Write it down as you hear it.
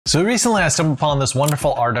So recently I stumbled upon this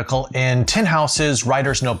wonderful article in Tin House's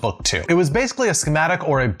Writer's Notebook 2. It was basically a schematic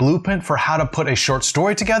or a blueprint for how to put a short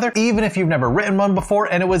story together, even if you've never written one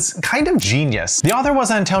before, and it was kind of genius. The author was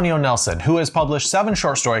Antonio Nelson, who has published 7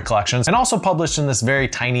 short story collections and also published in this very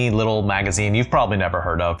tiny little magazine you've probably never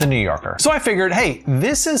heard of, The New Yorker. So I figured, hey,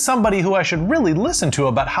 this is somebody who I should really listen to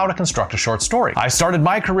about how to construct a short story. I started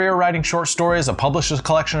my career writing short stories. I published a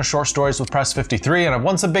collection of short stories with Press 53, and I've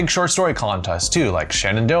won some big short story contests too, like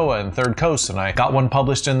Shenandoah and Third Coast, and I got one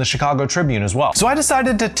published in the Chicago Tribune as well. So I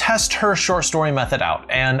decided to test her short story method out,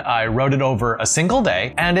 and I wrote it over a single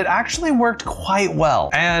day, and it actually worked quite well.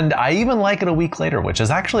 And I even like it a week later, which is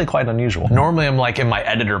actually quite unusual. Normally I'm like in my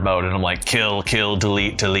editor mode and I'm like kill,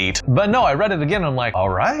 delete, delete. But no, I read it again and I'm like, all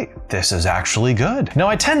right, this is actually good. Now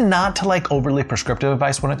I tend not to like overly prescriptive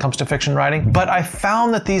advice when it comes to fiction writing, but I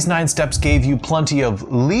found that these 9 steps gave you plenty of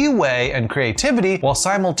leeway and creativity while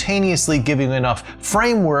simultaneously giving you enough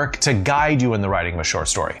framework to guide you in the writing of a short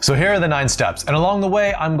story. So here are the 9 steps, and along the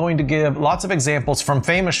way I'm going to give lots of examples from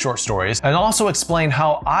famous short stories and also explain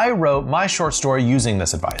how I wrote my short story using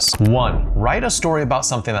this advice. 1. Write a story about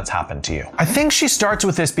something that's happened to you. I think she starts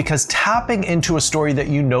with this because tapping into a story that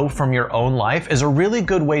you know from your own life is a really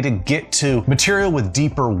good way to get to material with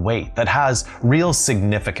deeper weight that has real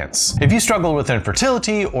significance. If you struggle with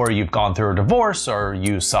infertility, or you've gone through a divorce, or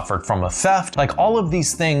you suffered from a theft, like all of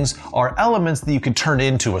these things are elements that you could turn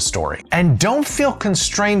into a story. And don't feel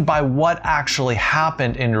constrained by what actually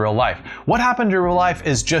happened in real life. What happened in real life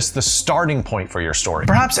is just the starting point for your story.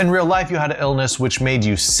 Perhaps in real life you had an illness which made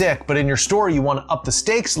you sick, but in your story you want to up the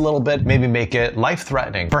stakes a little bit, maybe make it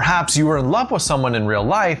life-threatening. Perhaps you were in love with someone in real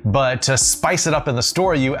life, but to spice it up in the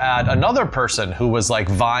story you add another person who was like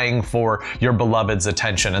vying for your beloved's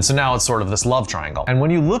attention, and so now it's sort of this love triangle. And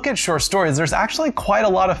when you look at short stories, there's actually quite a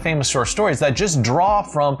lot of famous short stories that just draw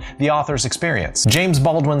from the author's experience. James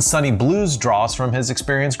Baldwin's Sunny Blues draws from his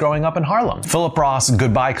experience growing up in Harlem. Philip Roth's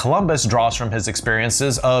Goodbye Columbus draws from his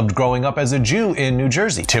experiences of growing up as a Jew in New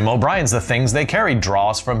Jersey. Tim O'Brien's The Things They Carry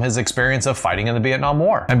draws from his experience of fighting in the Vietnam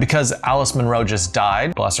War. And because Alice Munro just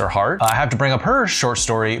died, bless her heart, I have to bring up her short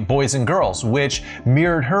story, Boys and Girls, which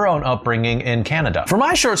mirrored her own upbringing in Canada. For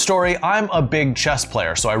my short story, I'm a big chess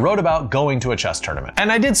player, so I wrote about going to a chess tournament.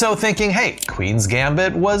 And I did so thinking, hey, Queen's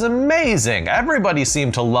Gambit was amazing. Everybody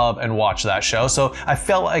seemed to love and watch that show, so I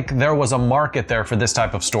felt like there was a market there for this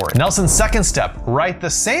type of story. Nelson's second step, write the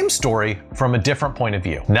same story from a different point of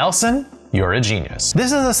view. Nelson, you're a genius. This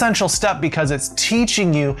is an essential step because it's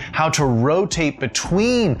teaching you how to rotate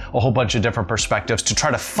between a whole bunch of different perspectives to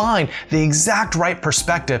try to find the exact right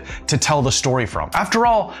perspective to tell the story from. After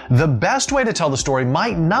all, the best way to tell the story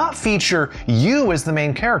might not feature you as the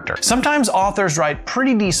main character. Sometimes authors write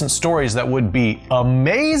pretty decent stories that would be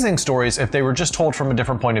amazing stories if they were just told from a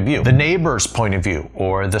different point of view. The neighbor's point of view,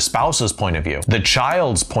 or the spouse's point of view, the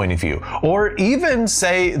child's point of view, or even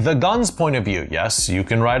say the gun's point of view. Yes, you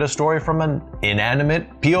can write a story from an inanimate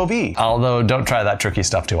POV, although don't try that tricky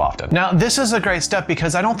stuff too often. Now, this is a great step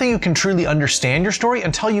because I don't think you can truly understand your story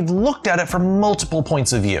until you've looked at it from multiple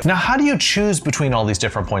points of view. Now, how do you choose between all these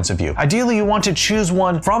different points of view? Ideally, you want to choose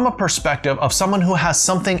one from a perspective of someone who has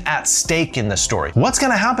something at stake in the story. What's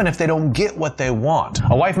going to happen if they don't get what they want?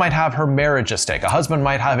 A wife might have her marriage at stake. A husband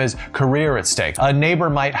might have his career at stake. A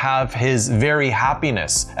neighbor might have his very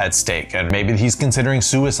happiness at stake, and maybe he's considering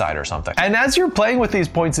suicide or something. And as you're playing with these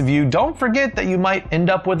points of view, don't forget that you might end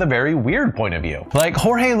up with a very weird point of view. Like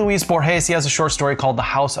Jorge Luis Borges, he has a short story called The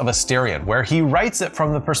House of Asterion, where he writes it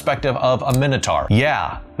from the perspective of a minotaur.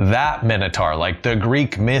 Yeah, that minotaur, like the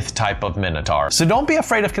Greek myth type of minotaur. So don't be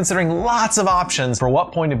afraid of considering lots of options for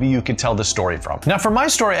what point of view you could tell the story from. Now, for my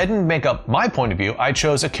story, I didn't make up my point of view. I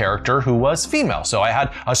chose a character who was female, so I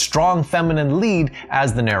had a strong feminine lead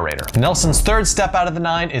as the narrator. Nelson's third step out of the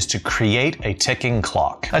 9 is to create a ticking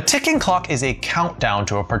clock. A ticking clock is a countdown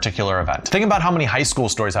to a particular event. Think about how many high school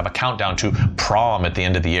stories have a countdown to prom at the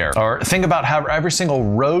end of the year. Or think about how every single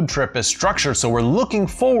road trip is structured so we're looking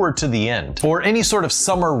forward to the end. Or any sort of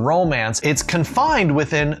summer romance, it's confined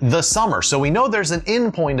within the summer, so we know there's an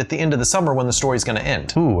end point at the end of the summer when the story's gonna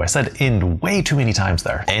end. Ooh, I said end way too many times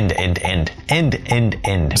there. End.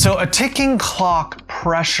 So a ticking clock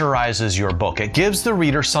pressurizes your book. It gives the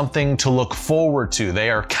reader something to look forward to. They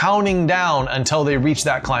are counting down until they reach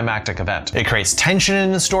that climactic event. It creates tension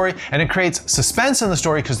in the story, and it creates suspense in the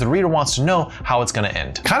story because the reader wants to know how it's going to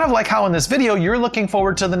end. Kind of like how in this video, you're looking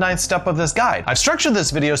forward to the 9th step of this guide. I've structured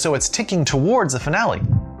this video so it's ticking towards the finale.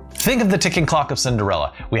 Think of the ticking clock of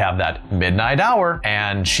Cinderella. We have that midnight hour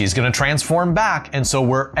and she's gonna transform back, and so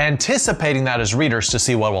we're anticipating that as readers to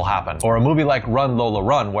see what will happen. Or a movie like Run Lola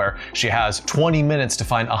Run, where she has 20 minutes to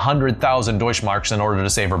find 100,000 Deutschmarks in order to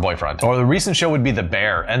save her boyfriend. Or the recent show would be The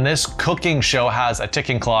Bear, and this cooking show has a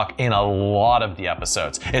ticking clock in a lot of the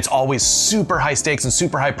episodes. It's always super high stakes and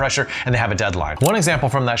super high pressure, and they have a deadline. One example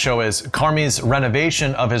from that show is Carmi's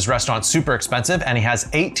renovation of his restaurant super expensive, and he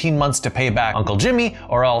has 18 months to pay back Uncle Jimmy,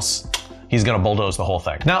 or else he's gonna bulldoze the whole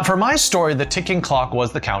thing. Now, for my story, the ticking clock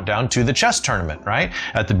was the countdown to the chess tournament, right?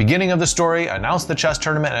 At the beginning of the story, I announced the chess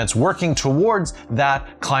tournament, and it's working towards that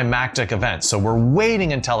climactic event. So we're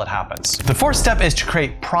waiting until it happens. The fourth step is to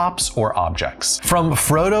create props or objects. From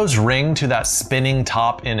Frodo's ring to that spinning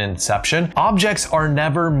top in Inception, objects are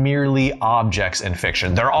never merely objects in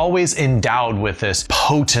fiction. They're always endowed with this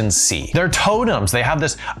potency. They're totems. They have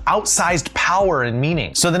this outsized power and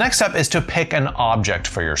meaning. So the next step is to pick an object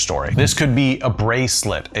for your story. This could be a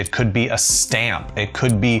bracelet, it could be a stamp, it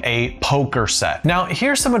could be a poker set. Now,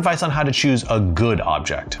 here's some advice on how to choose a good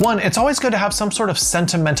object. 1, it's always good to have some sort of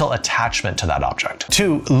sentimental attachment to that object.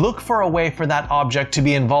 2, look for a way for that object to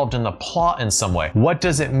be involved in the plot in some way. What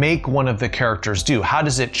does it make one of the characters do? How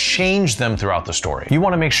does it change them throughout the story? You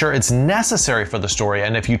want to make sure it's necessary for the story,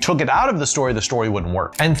 and if you took it out of the story wouldn't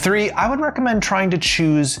work. And 3, I would recommend trying to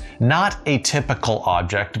choose not a typical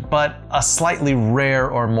object, but a slightly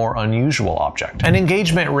rare or more unusual object. An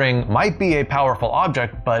engagement ring might be a powerful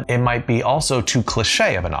object, but it might be also too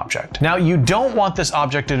cliche of an object. Now, you don't want this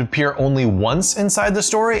object to appear only once inside the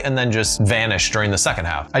story and then just vanish during the second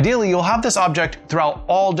half. Ideally, you'll have this object throughout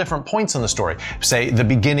all different points in the story, say the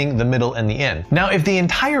beginning, the middle, and the end. Now, if the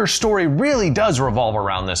entire story really does revolve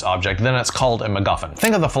around this object, then it's called a MacGuffin.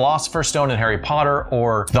 Think of the Philosopher's Stone in Harry Potter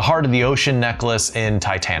or the Heart of the Ocean necklace in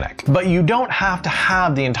Titanic. But you don't have to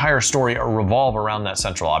have the entire story revolve around that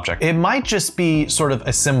central object. It might just be sort of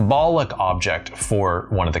a symbolic object for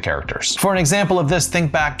one of the characters. For an example of this,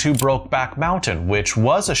 think back to Brokeback Mountain, which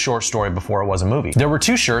was a short story before it was a movie. There were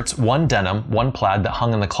 2 shirts, one denim, one plaid, that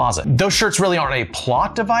hung in the closet. Those shirts really aren't a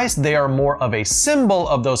plot device, they are more of a symbol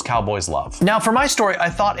of those cowboys' love. Now, for my story, I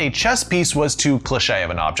thought a chess piece was too cliche of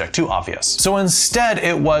an object, too obvious. So instead,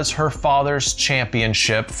 it was her father's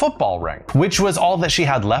championship football ring, which was all that she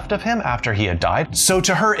had left of him after he had died. So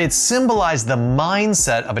to her, it symbolized the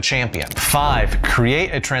mindset of a champion. 5,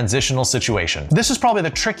 create a transitional situation. This is probably the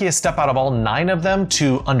trickiest step out of all 9 of them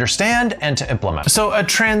to understand and to implement. So a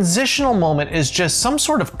transitional moment is just some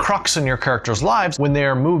sort of crux in your character's lives when they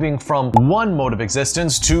are moving from one mode of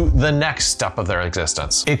existence to the next step of their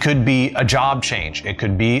existence. It could be a job change. It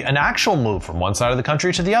could be an actual move from one side of the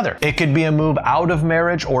country to the other. It could be a move out of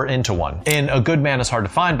marriage or into one. In A Good Man is Hard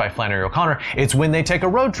to Find by Flannery O'Connor, it's when they take a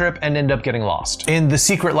road trip and end up getting lost. In The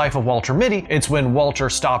Secret Life of Walter Mitty, it's when Walter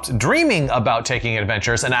stops dreaming about taking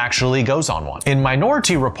adventures and actually goes on one. In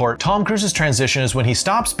Minority Report, Tom Cruise's transition is when he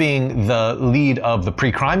stops being the lead of the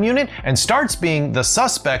pre-crime unit and starts being the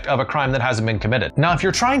suspect of a crime that hasn't been committed. Now, if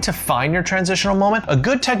you're trying to find your transitional moment, a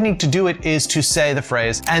good technique to do it is to say the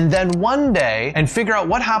phrase, "and then one day," and figure out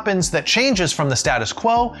what happens that changes from the status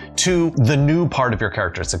quo to the new part of your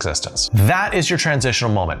character's existence. That is your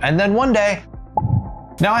transitional moment. And then one day,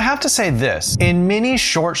 Now, I have to say this, in many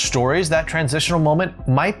short stories, that transitional moment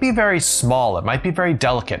might be very small, it might be very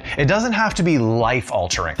delicate. It doesn't have to be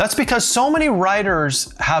life-altering. That's because so many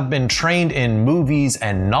writers have been trained in movies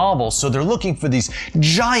and novels, so they're looking for these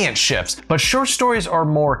giant shifts. But short stories are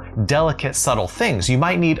more delicate, subtle things. You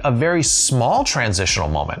might need a very small transitional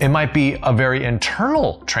moment. It might be a very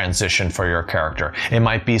internal transition for your character. It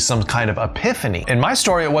might be some kind of epiphany. In my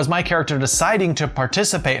story, it was my character deciding to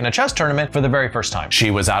participate in a chess tournament for the very first time.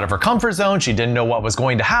 She was out of her comfort zone, she didn't know what was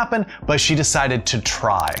going to happen, but she decided to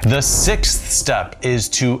try. The sixth step is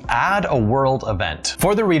to add a world event.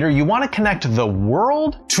 For the reader, you want to connect the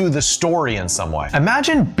world to the story in some way.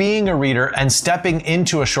 Imagine being a reader and stepping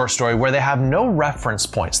into a short story where they have no reference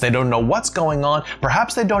points. They don't know what's going on.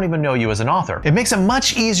 Perhaps they don't even know you as an author. It makes it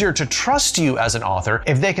much easier to trust you as an author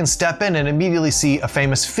if they can step in and immediately see a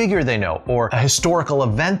famous figure they know or a historical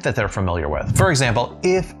event that they're familiar with. For example,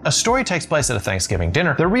 if a story takes place at a Thanksgiving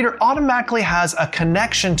dinner, the reader automatically has a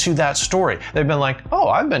connection to that story. They've been like, oh,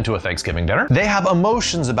 I've been to a Thanksgiving dinner. They have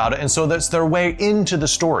emotions about it, and so that's their way into the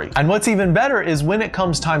story. And what's even better is when it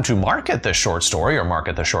comes time to market this short story or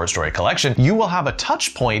market the short story collection, you will have a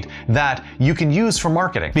touch point that you can use for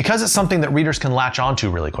marketing because it's something that readers can latch onto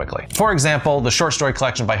really quickly. For example, the short story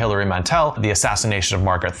collection by Hilary Mantel, The Assassination of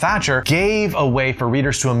Margaret Thatcher, gave a way for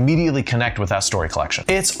readers to immediately connect with that story collection.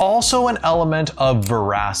 It's also an element of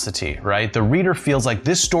veracity, right? The reader feels feels like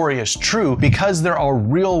this story is true because there are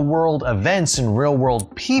real world events and real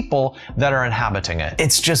world people that are inhabiting it.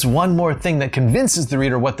 It's just one more thing that convinces the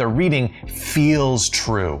reader what they're reading feels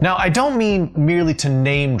true. Now, I don't mean merely to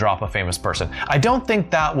name drop a famous person. I don't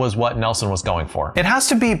think that was what Nelson was going for. It has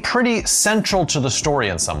to be pretty central to the story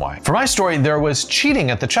in some way. For my story, there was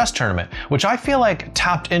cheating at the chess tournament, which I feel like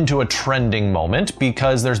tapped into a trending moment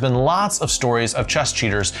because there's been lots of stories of chess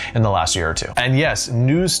cheaters in the last year or two. And yes,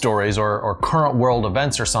 news stories or current world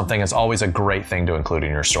events or something is always a great thing to include in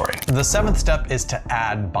your story. The seventh step is to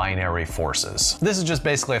add binary forces. This is just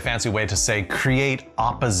basically a fancy way to say create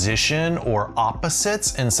opposition or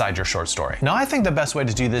opposites inside your short story. Now, I think the best way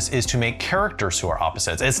to do this is to make characters who are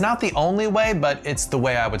opposites. It's not the only way, but it's the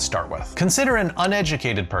way I would start with. Consider an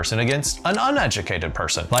uneducated person against an uneducated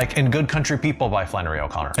person, like in Good Country People by Flannery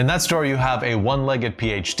O'Connor. In that story, you have a one-legged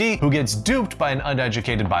PhD who gets duped by an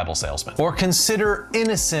uneducated Bible salesman. Or consider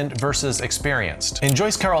innocent versus experienced. In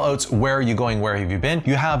Joyce Carol Oates' Where Are You Going, Where Have You Been?,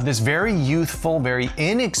 you have this very youthful, very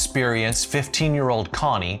inexperienced 15-year-old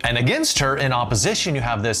Connie, and against her, in opposition, you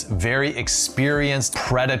have this very experienced,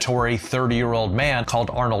 predatory 30-year-old man called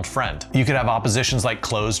Arnold Friend. You could have oppositions like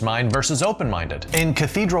closed mind versus open-minded. In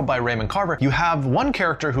Cathedral by Raymond Carver, you have one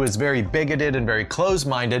character who is very bigoted and very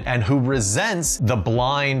closed-minded and who resents the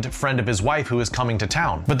blind friend of his wife who is coming to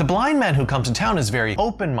town. But the blind man who comes to town is very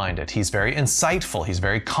open-minded. He's very insightful. He's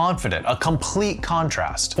very confident. A complete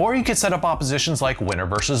contrast. Or you could set up oppositions like winner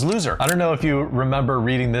versus loser. I don't know if you remember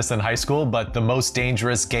reading this in high school, but The Most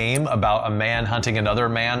Dangerous Game about a man hunting another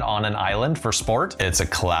man on an island for sport. It's a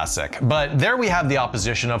classic. But there we have the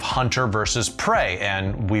opposition of hunter versus prey,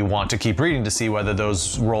 and we want to keep reading to see whether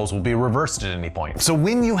those roles will be reversed at any point. So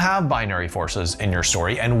when you have binary forces in your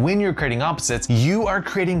story and when you're creating opposites, you are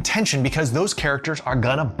creating tension because those characters are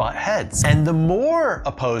gonna butt heads. And the more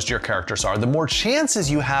opposed your characters are, the more chances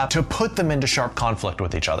you have to put them into sharp conflict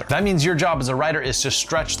with each other. That means your job as a writer is to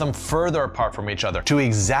stretch them further apart from each other, to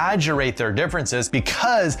exaggerate their differences,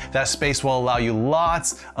 because that space will allow you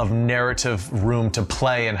lots of narrative room to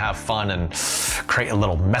play and have fun and create a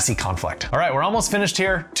little messy conflict. All right, we're almost finished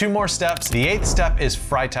here. 2 more steps. The 8th step is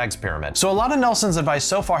Freytag's pyramid. So a lot of Nelson's advice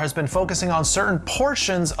so far has been focusing on certain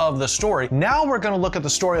portions of the story. Now we're going to look at the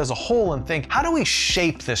story as a whole and think, how do we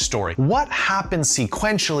shape this story? What happens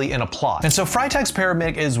sequentially in a plot? And so Freytag's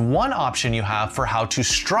pyramid is one option you have for how to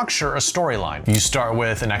structure a storyline. You start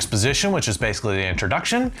with an exposition, which is basically the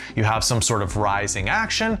introduction. You have some sort of rising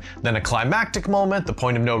action, then a climactic moment, the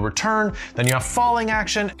point of no return, then you have falling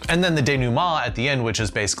action, and then the denouement at the end, which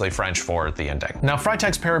is basically French for the ending. Now,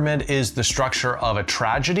 Freytag's pyramid is the structure of a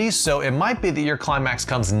tragedy, so it might be that your climax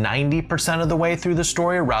comes 90% of the way through the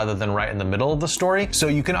story rather than right in the middle of the story, so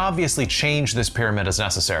you can obviously change this pyramid as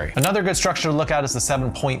necessary. Another good structure to look at is the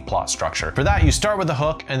 7-point plot structure. For that, you start with a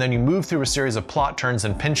hook, and then you move through a series of plot turns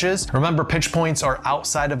and pinches. Remember, pinch points are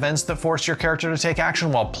outside events that force your character to take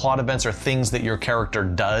action, while plot events are things that your character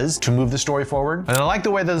does to move the story forward. And I like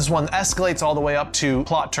the way that this one escalates all the way up to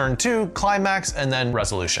plot turn 2, climax, and then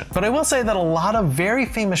resolution. But I will say that a lot of very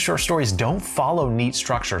famous short stories don't follow neat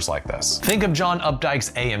structures like this. Think of John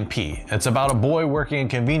Updike's A&P. It's about a boy working in a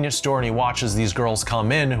convenience store and he watches these girls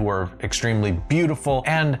come in who are extremely beautiful,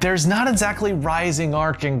 and there's not exactly rising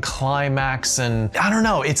arc and climax, and I don't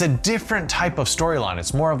know, it's a different type of storyline.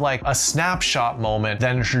 It's more of like a snapshot moment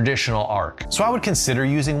than a traditional arc. So I would consider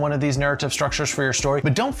using one of these narrative structures for your story,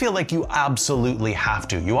 but don't feel like you absolutely have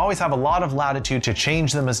to. You always have a lot of latitude to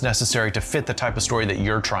change them as necessary to fit the type of story that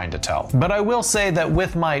you're trying to tell. But I will say that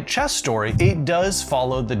with my chess story, it does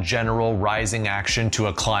follow the general rising action to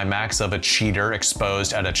a climax of a cheater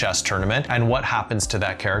exposed at a chess tournament and what happens to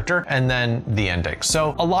that character, and then the ending.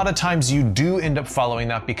 So a lot of times you do end up following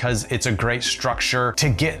that because it's a great structure to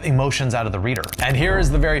get emotions out of the reader. And here is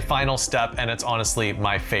the very final step, and it's honestly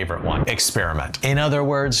my favorite one: experiment. In other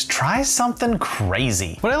words, try something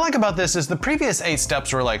crazy. What I like about this is the previous 8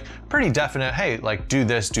 steps were like pretty definite. Hey, like do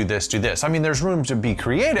this, do this, do this. I mean, there's room to be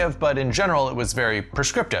creative, but in general, it was very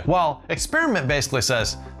prescriptive. While experiment basically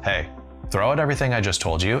says, hey, throw out everything I just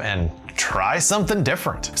told you and try something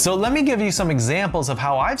different. So let me give you some examples of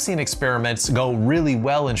how I've seen experiments go really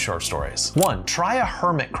well in short stories. 1, try a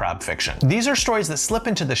hermit crab fiction. These are stories that slip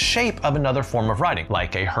into the shape of another form of writing,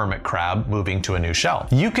 like a hermit crab moving to a new shell.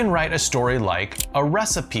 You can write a story like a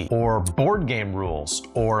recipe, or board game rules,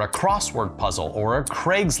 or a crossword puzzle, or a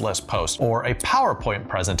Craigslist post, or a PowerPoint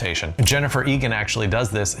presentation. Jennifer Egan actually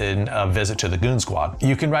does this in A Visit to the Goon Squad.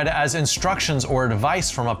 You can write it as instructions or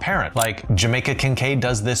advice from a parent, like like Jamaica Kincaid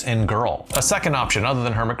does this in Girl. A second option other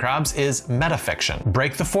than hermit crabs is metafiction.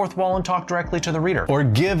 Break the fourth wall and talk directly to the reader, or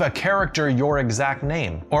give a character your exact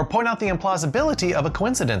name, or point out the implausibility of a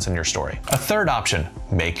coincidence in your story. A third option,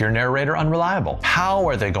 make your narrator unreliable. How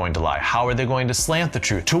are they going to lie? How are they going to slant the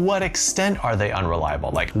truth? To what extent are they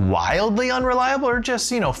unreliable? Like wildly unreliable, or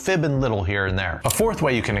just, fibbing little here and there? A fourth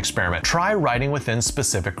way you can experiment, try writing within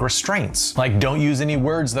specific restraints. Like don't use any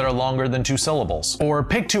words that are longer than 2 syllables. Or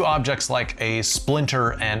pick 2 objects like a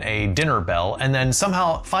splinter and a dinner bell, and then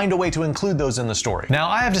somehow find a way to include those in the story. Now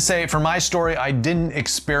I have to say, for my story, I didn't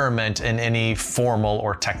experiment in any formal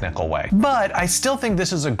or technical way. But I still think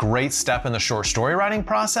this is a great step in the short story writing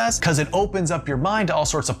process because it opens up your mind to all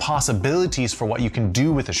sorts of possibilities for what you can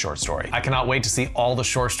do with a short story. I cannot wait to see all the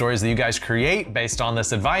short stories that you guys create based on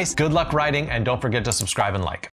this advice. Good luck writing, and don't forget to subscribe and like.